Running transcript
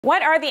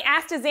What are the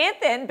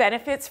astaxanthin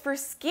benefits for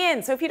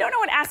skin? So if you don't know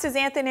what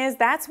astaxanthin is,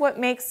 that's what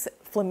makes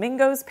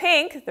flamingos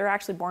pink. They're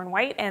actually born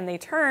white and they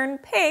turn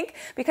pink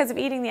because of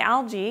eating the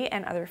algae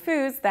and other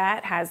foods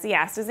that has the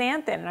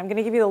astaxanthin. And I'm going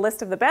to give you the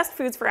list of the best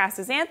foods for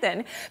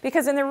astaxanthin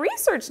because in the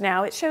research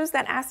now it shows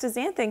that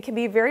astaxanthin can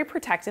be very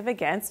protective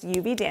against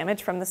UV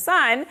damage from the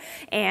sun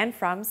and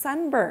from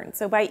sunburn.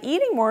 So by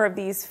eating more of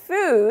these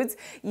foods,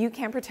 you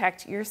can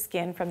protect your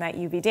skin from that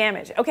UV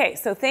damage. Okay,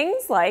 so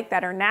things like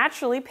that are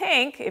naturally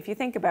pink, if you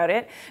think about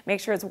it, make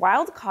sure it's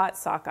wild caught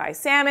sockeye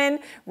salmon,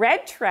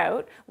 red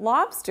trout,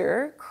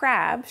 lobster,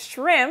 crab,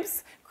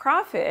 shrimps,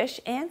 crawfish,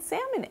 and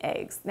salmon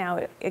eggs.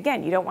 Now,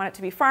 again, you don't want it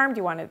to be farmed,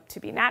 you want it to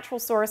be natural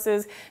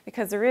sources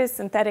because there is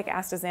synthetic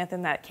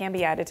astaxanthin that can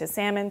be added to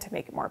salmon to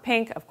make it more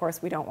pink. Of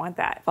course, we don't want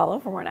that. Follow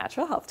for more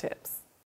natural health tips.